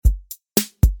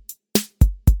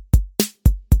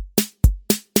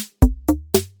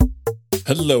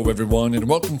Hello, everyone, and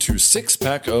welcome to Six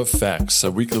Pack of Facts, a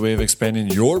weekly way of expanding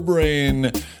your brain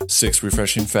 6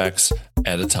 refreshing facts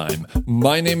at a time.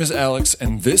 My name is Alex,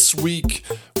 and this week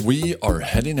we are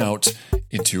heading out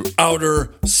into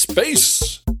outer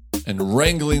space and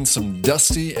wrangling some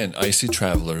dusty and icy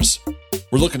travelers.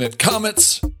 We're looking at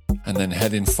comets and then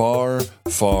heading far,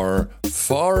 far,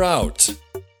 far out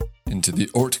into the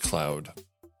Oort cloud.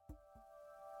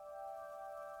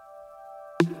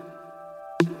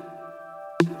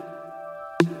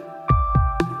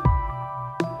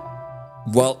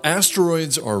 While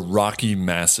asteroids are rocky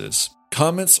masses,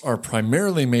 comets are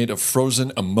primarily made of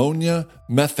frozen ammonia,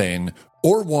 methane,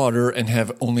 or water and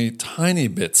have only tiny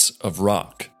bits of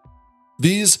rock.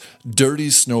 These dirty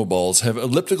snowballs have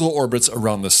elliptical orbits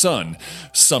around the sun,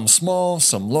 some small,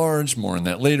 some large, more on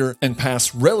that later, and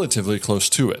pass relatively close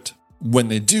to it. When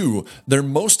they do, their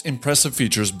most impressive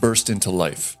features burst into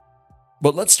life.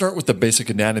 But let's start with the basic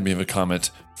anatomy of a comet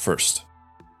first.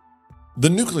 The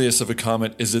nucleus of a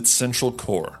comet is its central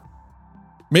core.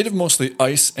 Made of mostly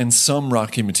ice and some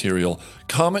rocky material,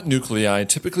 comet nuclei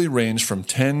typically range from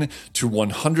 10 to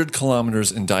 100 kilometers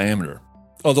in diameter,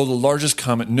 although the largest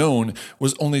comet known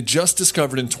was only just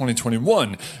discovered in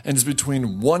 2021 and is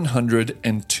between 100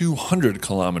 and 200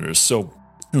 kilometers, so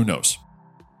who knows.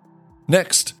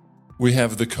 Next, we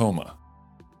have the coma.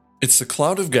 It's the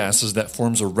cloud of gases that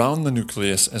forms around the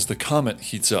nucleus as the comet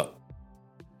heats up.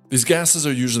 These gases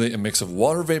are usually a mix of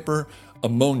water vapor,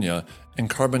 ammonia, and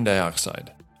carbon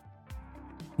dioxide.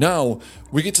 Now,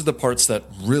 we get to the parts that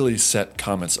really set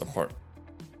comets apart: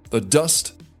 the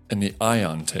dust and the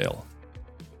ion tail.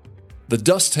 The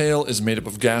dust tail is made up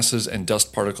of gases and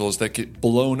dust particles that get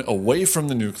blown away from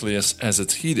the nucleus as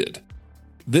it's heated.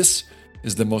 This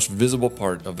is the most visible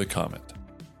part of the comet.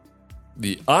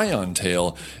 The ion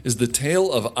tail is the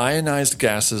tail of ionized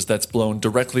gases that's blown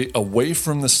directly away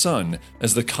from the sun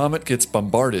as the comet gets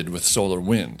bombarded with solar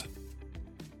wind.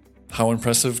 How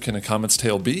impressive can a comet's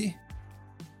tail be?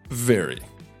 Very.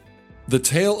 The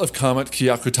tail of comet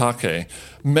Hyakutake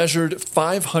measured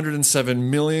 507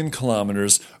 million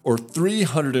kilometers or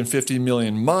 350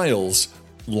 million miles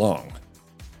long.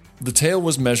 The tail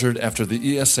was measured after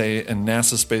the ESA and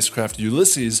NASA spacecraft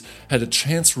Ulysses had a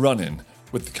chance run-in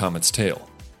with the comet's tail.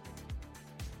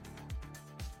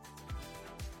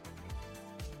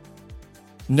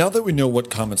 Now that we know what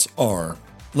comets are,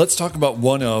 let's talk about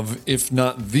one of, if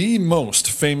not the most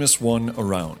famous one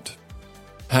around: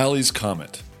 Halley's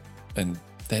Comet. And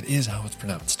that is how it's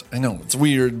pronounced. I know, it's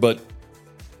weird, but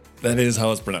that is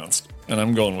how it's pronounced, and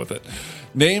I'm going with it.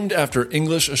 Named after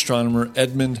English astronomer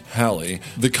Edmund Halley,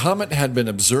 the comet had been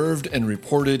observed and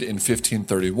reported in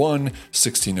 1531,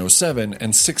 1607,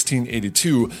 and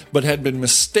 1682, but had been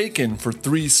mistaken for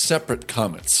 3 separate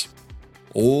comets.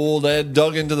 Old Ed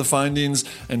dug into the findings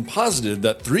and posited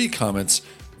that 3 comets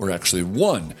were actually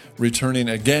one, returning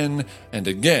again and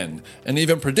again, and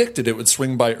even predicted it would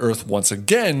swing by Earth once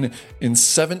again in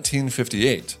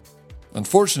 1758.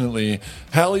 Unfortunately,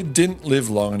 Halley didn't live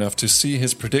long enough to see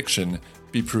his prediction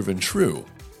be proven true.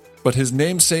 But his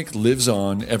namesake lives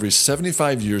on every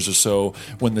 75 years or so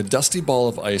when the dusty ball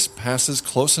of ice passes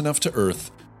close enough to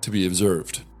Earth to be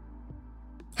observed.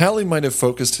 Halley might have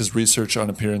focused his research on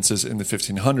appearances in the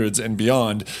 1500s and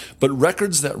beyond, but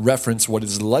records that reference what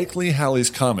is likely Halley's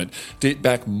Comet date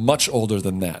back much older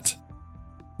than that.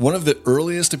 One of the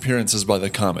earliest appearances by the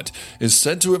comet is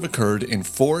said to have occurred in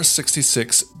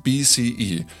 466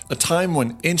 BCE, a time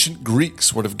when ancient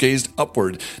Greeks would have gazed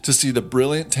upward to see the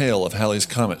brilliant tail of Halley's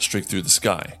Comet streak through the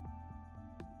sky.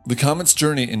 The comet's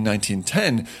journey in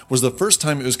 1910 was the first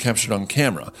time it was captured on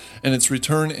camera, and its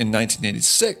return in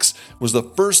 1986 was the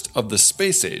first of the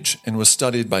space age and was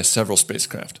studied by several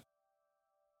spacecraft.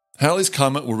 Halley's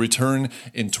Comet will return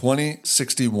in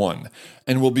 2061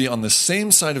 and will be on the same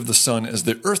side of the sun as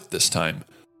the Earth this time,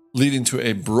 leading to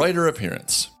a brighter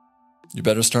appearance. You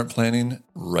better start planning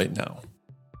right now.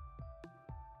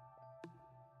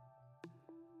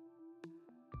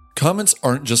 Comets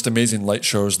aren't just amazing light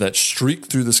shows that streak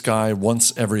through the sky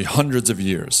once every hundreds of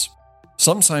years.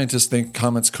 Some scientists think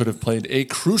comets could have played a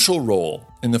crucial role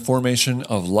in the formation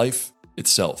of life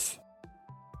itself.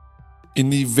 In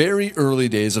the very early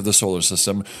days of the solar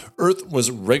system, Earth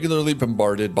was regularly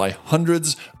bombarded by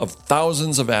hundreds of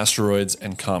thousands of asteroids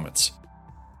and comets.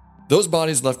 Those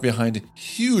bodies left behind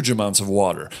huge amounts of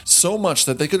water, so much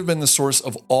that they could have been the source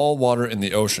of all water in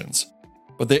the oceans.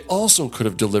 But they also could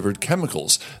have delivered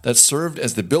chemicals that served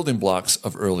as the building blocks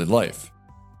of early life.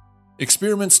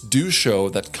 Experiments do show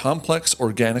that complex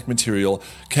organic material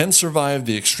can survive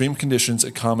the extreme conditions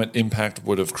a comet impact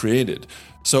would have created,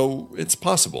 so it's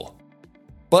possible.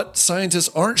 But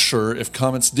scientists aren't sure if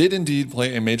comets did indeed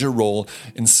play a major role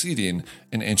in seeding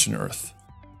an ancient Earth.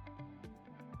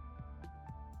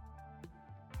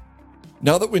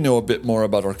 Now that we know a bit more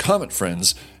about our comet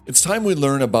friends, it's time we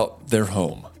learn about their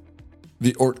home,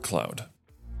 the Oort cloud.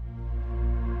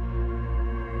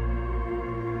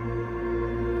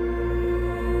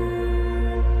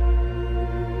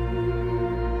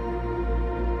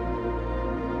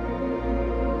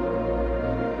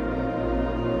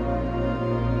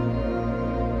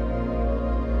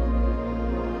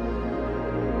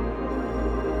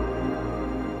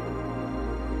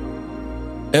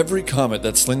 Every comet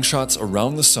that slingshots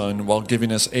around the sun while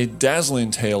giving us a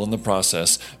dazzling tail in the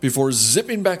process before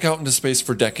zipping back out into space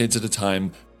for decades at a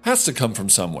time has to come from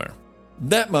somewhere.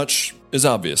 That much is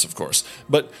obvious, of course,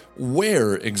 but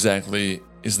where exactly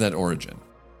is that origin?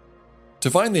 To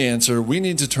find the answer, we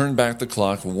need to turn back the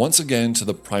clock once again to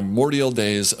the primordial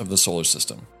days of the solar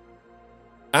system.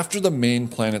 After the main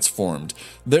planets formed,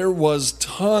 there was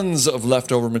tons of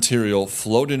leftover material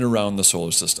floating around the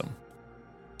solar system.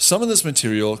 Some of this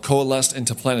material coalesced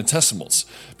into planetesimals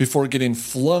before getting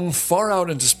flung far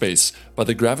out into space by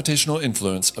the gravitational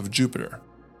influence of Jupiter.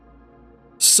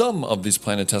 Some of these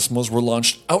planetesimals were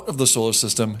launched out of the solar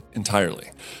system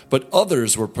entirely, but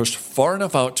others were pushed far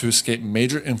enough out to escape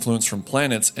major influence from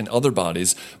planets and other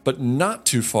bodies, but not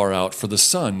too far out for the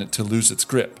sun to lose its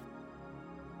grip.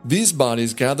 These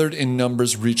bodies gathered in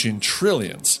numbers reaching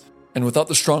trillions, and without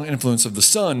the strong influence of the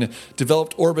sun,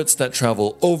 developed orbits that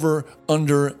travel over,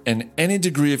 under, and any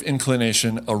degree of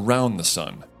inclination around the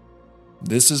sun.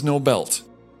 This is no belt.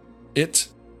 It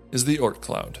is the Oort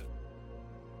cloud.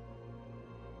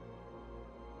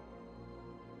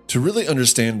 To really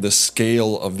understand the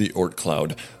scale of the Oort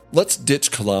cloud, let's ditch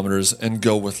kilometers and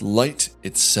go with light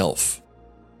itself.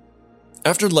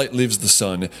 After light leaves the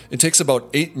sun, it takes about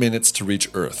 8 minutes to reach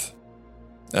Earth.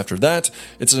 After that,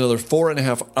 it's another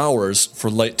 4.5 hours for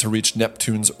light to reach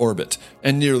Neptune's orbit,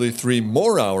 and nearly 3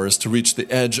 more hours to reach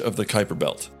the edge of the Kuiper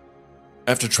Belt.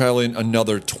 After traveling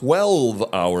another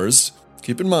 12 hours,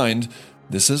 keep in mind,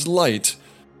 this is light,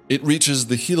 it reaches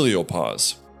the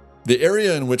heliopause, the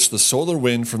area in which the solar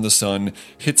wind from the sun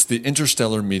hits the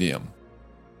interstellar medium.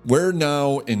 We're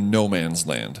now in no man's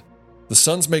land. The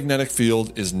sun's magnetic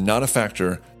field is not a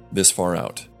factor this far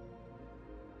out.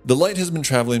 The light has been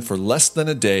traveling for less than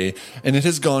a day, and it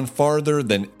has gone farther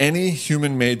than any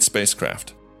human-made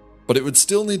spacecraft. But it would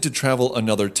still need to travel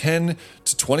another 10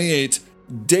 to 28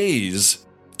 days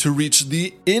to reach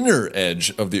the inner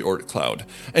edge of the Oort cloud,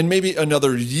 and maybe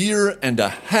another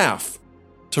 1.5 years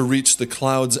to reach the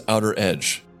cloud's outer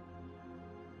edge.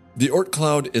 The Oort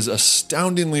cloud is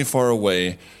astoundingly far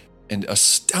away and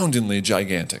astoundingly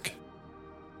gigantic.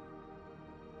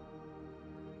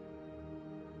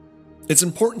 It's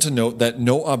important to note that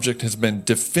no object has been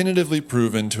definitively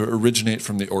proven to originate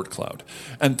from the Oort cloud,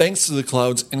 and thanks to the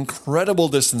cloud's incredible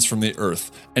distance from the Earth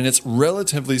and its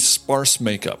relatively sparse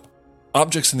makeup,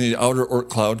 objects in the outer Oort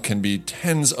cloud can be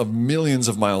tens of millions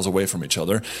of miles away from each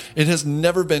other. It has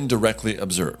never been directly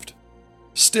observed.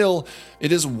 Still,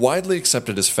 it is widely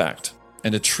accepted as fact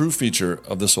and a true feature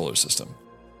of the solar system.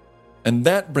 And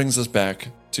that brings us back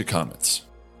to comets.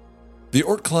 The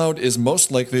Oort cloud is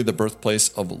most likely the birthplace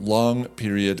of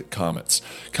long-period comets.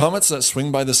 Comets that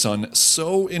swing by the sun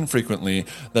so infrequently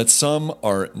that some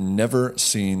are never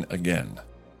seen again.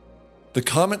 The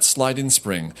comet Sliding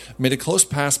Spring made a close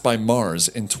pass by Mars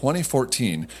in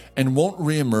 2014 and won't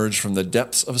re-emerge from the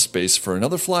depths of space for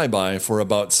another flyby for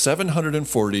about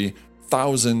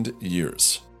 740,000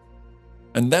 years.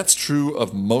 And that's true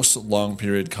of most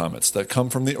long-period comets that come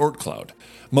from the Oort cloud.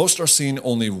 Most are seen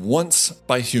only once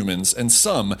by humans, and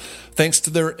some, thanks to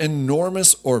their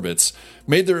enormous orbits,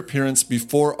 made their appearance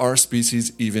before our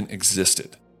species even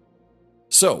existed.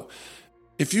 So,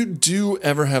 if you do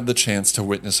ever have the chance to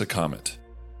witness a comet,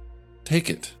 take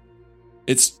it.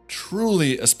 It's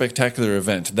truly a spectacular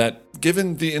event that,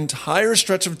 given the entire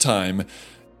stretch of time,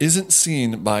 isn't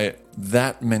seen by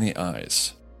that many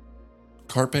eyes.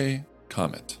 Carpe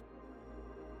Comet.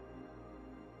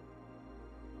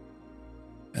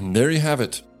 And there you have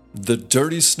it, the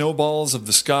dirty snowballs of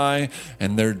the sky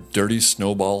and their dirty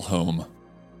snowball home.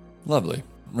 Lovely,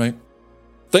 right?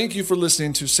 Thank you for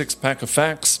listening to Six Pack of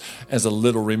Facts. As a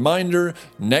little reminder,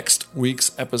 next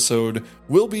week's episode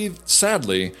will be,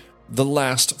 sadly, the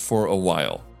last for a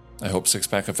while. I hope Six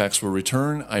Pack of Facts will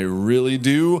return. I really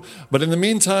do. But in the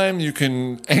meantime, you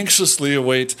can anxiously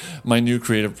await my new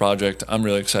creative project. I'm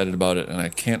really excited about it, and I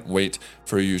can't wait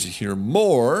for you to hear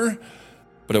more,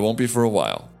 but it won't be for a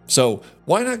while. So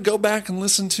why not go back and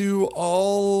listen to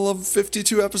all of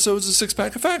 52 episodes of Six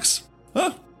Pack of Facts?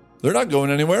 Huh? They're not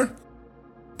going anywhere.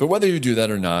 But whether you do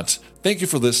that or not, thank you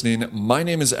for listening. My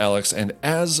name is Alex, and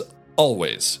as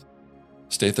always,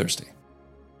 stay thirsty.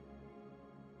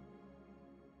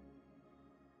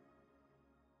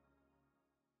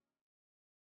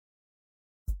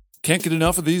 Can't get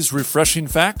enough of these refreshing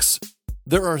facts?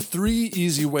 There are 3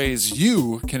 easy ways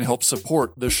you can help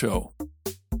support the show.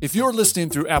 If you're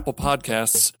listening through Apple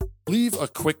Podcasts, leave a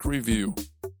quick review.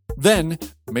 Then,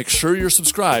 make sure you're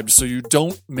subscribed so you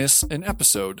don't miss an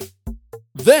episode.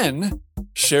 Then,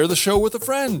 share the show with a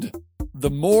friend. The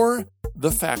more,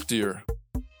 the factier.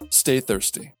 Stay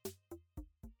thirsty.